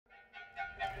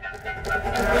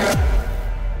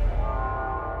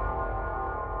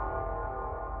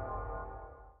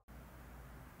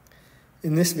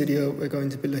In this video, we're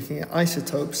going to be looking at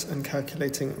isotopes and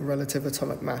calculating relative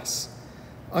atomic mass.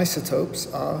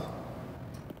 Isotopes are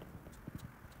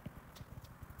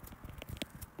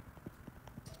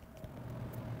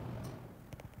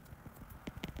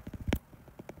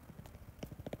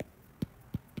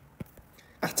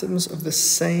atoms of the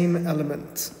same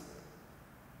element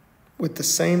with the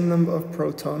same number of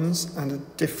protons and a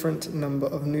different number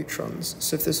of neutrons.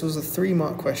 So if this was a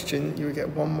 3-mark question, you would get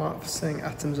 1 mark for saying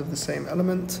atoms of the same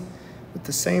element. With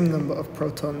the same number of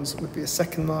protons would be a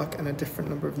 2nd mark, and a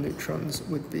different number of neutrons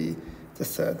would be the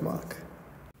 3rd mark.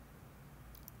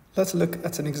 Let's look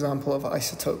at an example of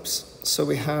isotopes. So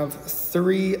we have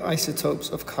 3 isotopes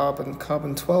of carbon,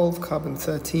 carbon-12,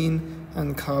 carbon-13,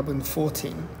 and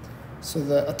carbon-14. So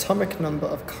the atomic number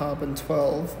of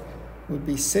carbon-12 would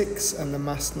be 6 and the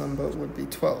mass number would be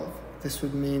 12. This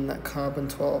would mean that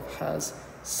carbon-12 has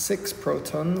 6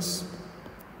 protons,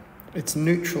 it's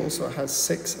neutral, so it has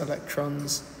 6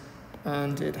 electrons,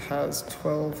 and it has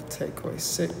 12 take away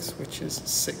 6, which is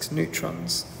 6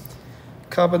 neutrons.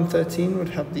 Carbon-13 would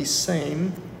have the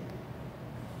same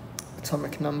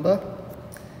atomic number,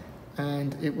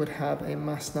 and it would have a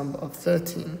mass number of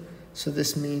 13. So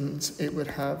this means it would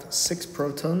have 6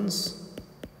 protons,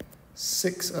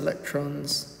 6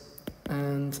 electrons,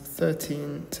 and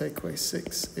 13 take away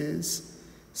 6 is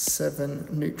 7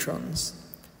 neutrons.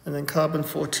 And then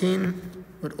carbon-14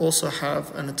 would also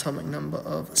have an atomic number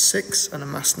of 6 and a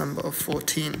mass number of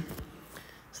 14.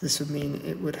 So this would mean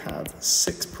it would have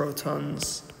 6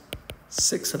 protons,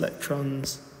 6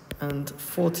 electrons, and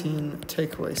 14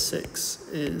 take away 6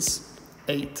 is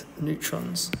 8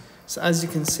 neutrons. So as you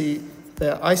can see,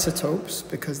 they're isotopes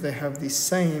because they have the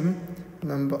same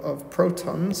number of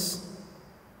protons,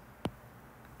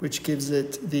 which gives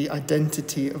it the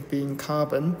identity of being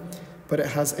carbon, but it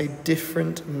has a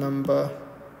different number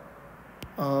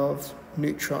of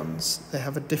neutrons. They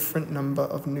have a different number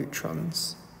of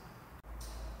neutrons.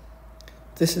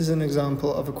 This is an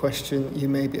example of a question you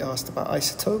may be asked about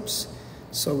isotopes.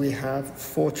 So we have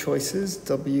 4 choices,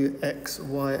 W, X,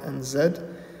 Y, and Z.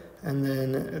 And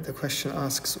then the question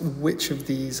asks which of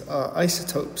these are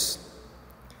isotopes.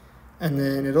 And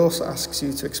then it also asks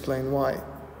you to explain why.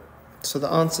 So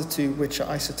the answer to which are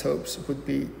isotopes would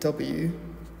be W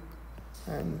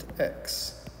and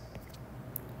X.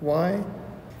 Why?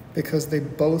 Because they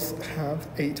both have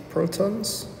 8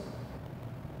 protons,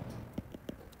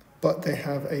 but they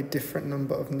have a different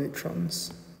number of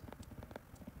neutrons.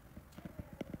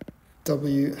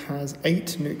 W has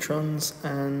 8 neutrons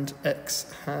and X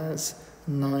has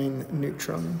 9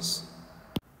 neutrons.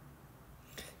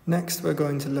 Next, we're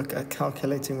going to look at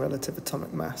calculating relative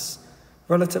atomic mass.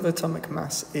 Relative atomic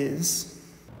mass is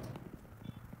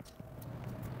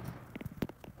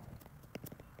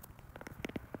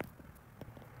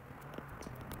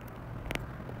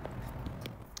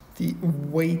the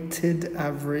weighted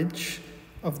average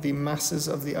of the masses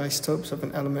of the isotopes of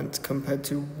an element compared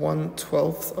to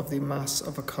 1/12 of the mass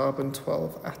of a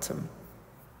carbon-12 atom.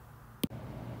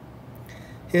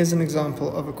 Here's an example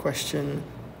of a question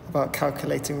about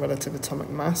calculating relative atomic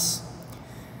mass.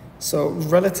 So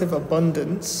relative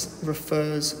abundance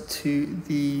refers to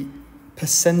the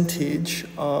percentage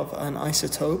of an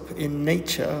isotope in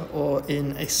nature or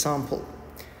in a sample.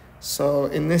 So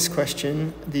in this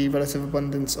question, the relative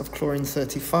abundance of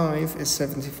chlorine-35 is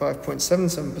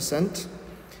 75.77%,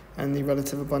 and the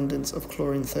relative abundance of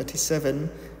chlorine-37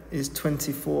 is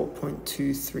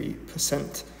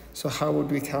 24.23%. So how would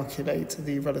we calculate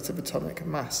the relative atomic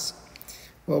mass?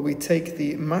 Well, we take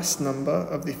the mass number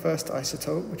of the first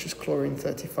isotope, which is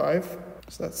chlorine-35,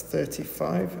 so that's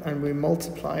 35, and we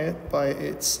multiply it by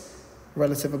its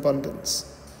relative abundance,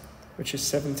 which is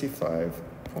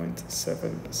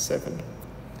 75.77.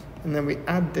 And then we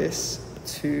add this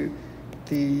to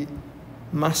the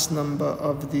mass number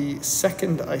of the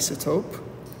second isotope,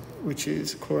 which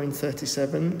is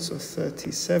chlorine-37, so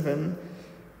 37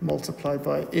 multiplied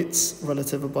by its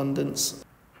relative abundance,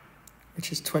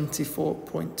 which is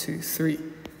 24.23,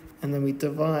 and then we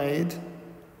divide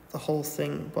the whole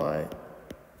thing by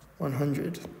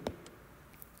 100.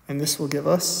 And this will give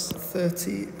us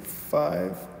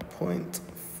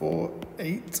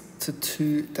 35.48 to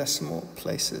 2 decimal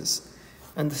places.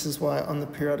 And this is why on the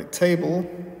periodic table,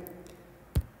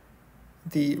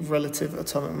 the relative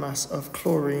atomic mass of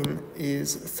chlorine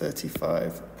is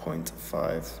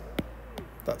 35.5.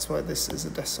 That's why this is a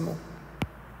decimal.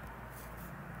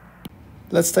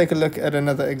 Let's take a look at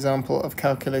another example of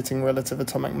calculating relative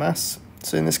atomic mass.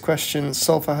 So in this question,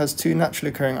 sulfur has 2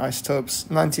 naturally occurring isotopes,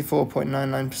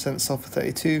 94.99%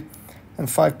 sulfur-32 and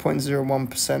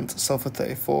 5.01%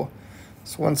 sulfur-34.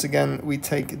 So once again, we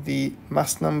take the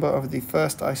mass number of the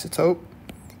first isotope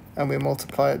and we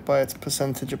multiply it by its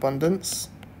percentage abundance.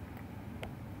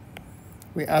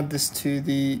 We add this to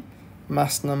the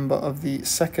mass number of the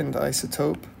second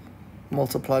isotope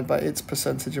multiplied by its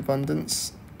percentage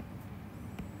abundance,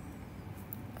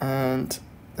 and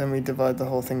then we divide the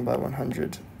whole thing by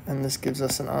 100, and this gives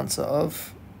us an answer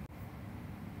of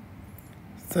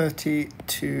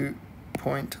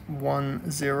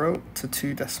 32.10 to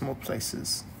 2 decimal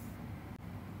places.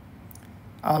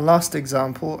 Our last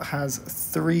example has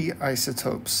 3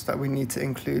 isotopes that we need to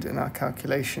include in our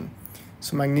calculation.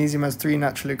 So magnesium has 3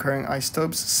 naturally occurring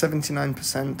isotopes.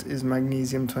 79% is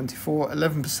magnesium-24,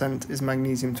 11% is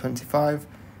magnesium-25,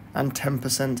 and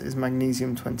 10% is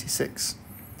magnesium-26.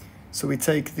 So we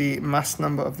take the mass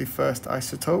number of the first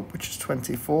isotope, which is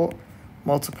 24,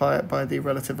 multiply it by the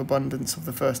relative abundance of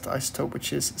the first isotope,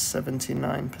 which is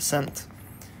 79%.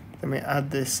 Then we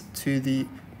add this to the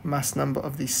mass number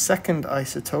of the second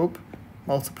isotope,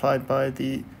 multiplied by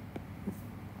the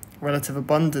relative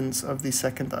abundance of the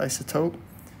second isotope,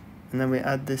 and then we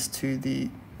add this to the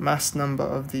mass number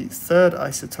of the third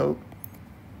isotope,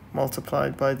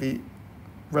 multiplied by the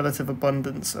relative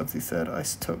abundance of the third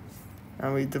isotope,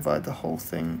 and we divide the whole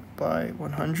thing by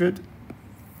 100,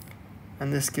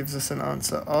 and this gives us an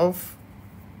answer of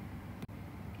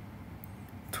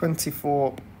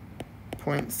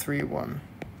 24.31.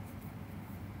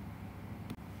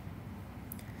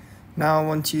 Now I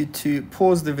want you to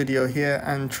pause the video here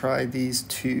and try these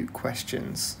 2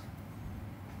 questions.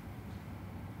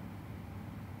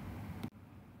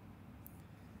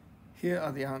 Here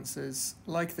are the answers.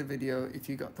 Like the video if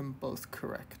you got them both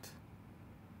correct.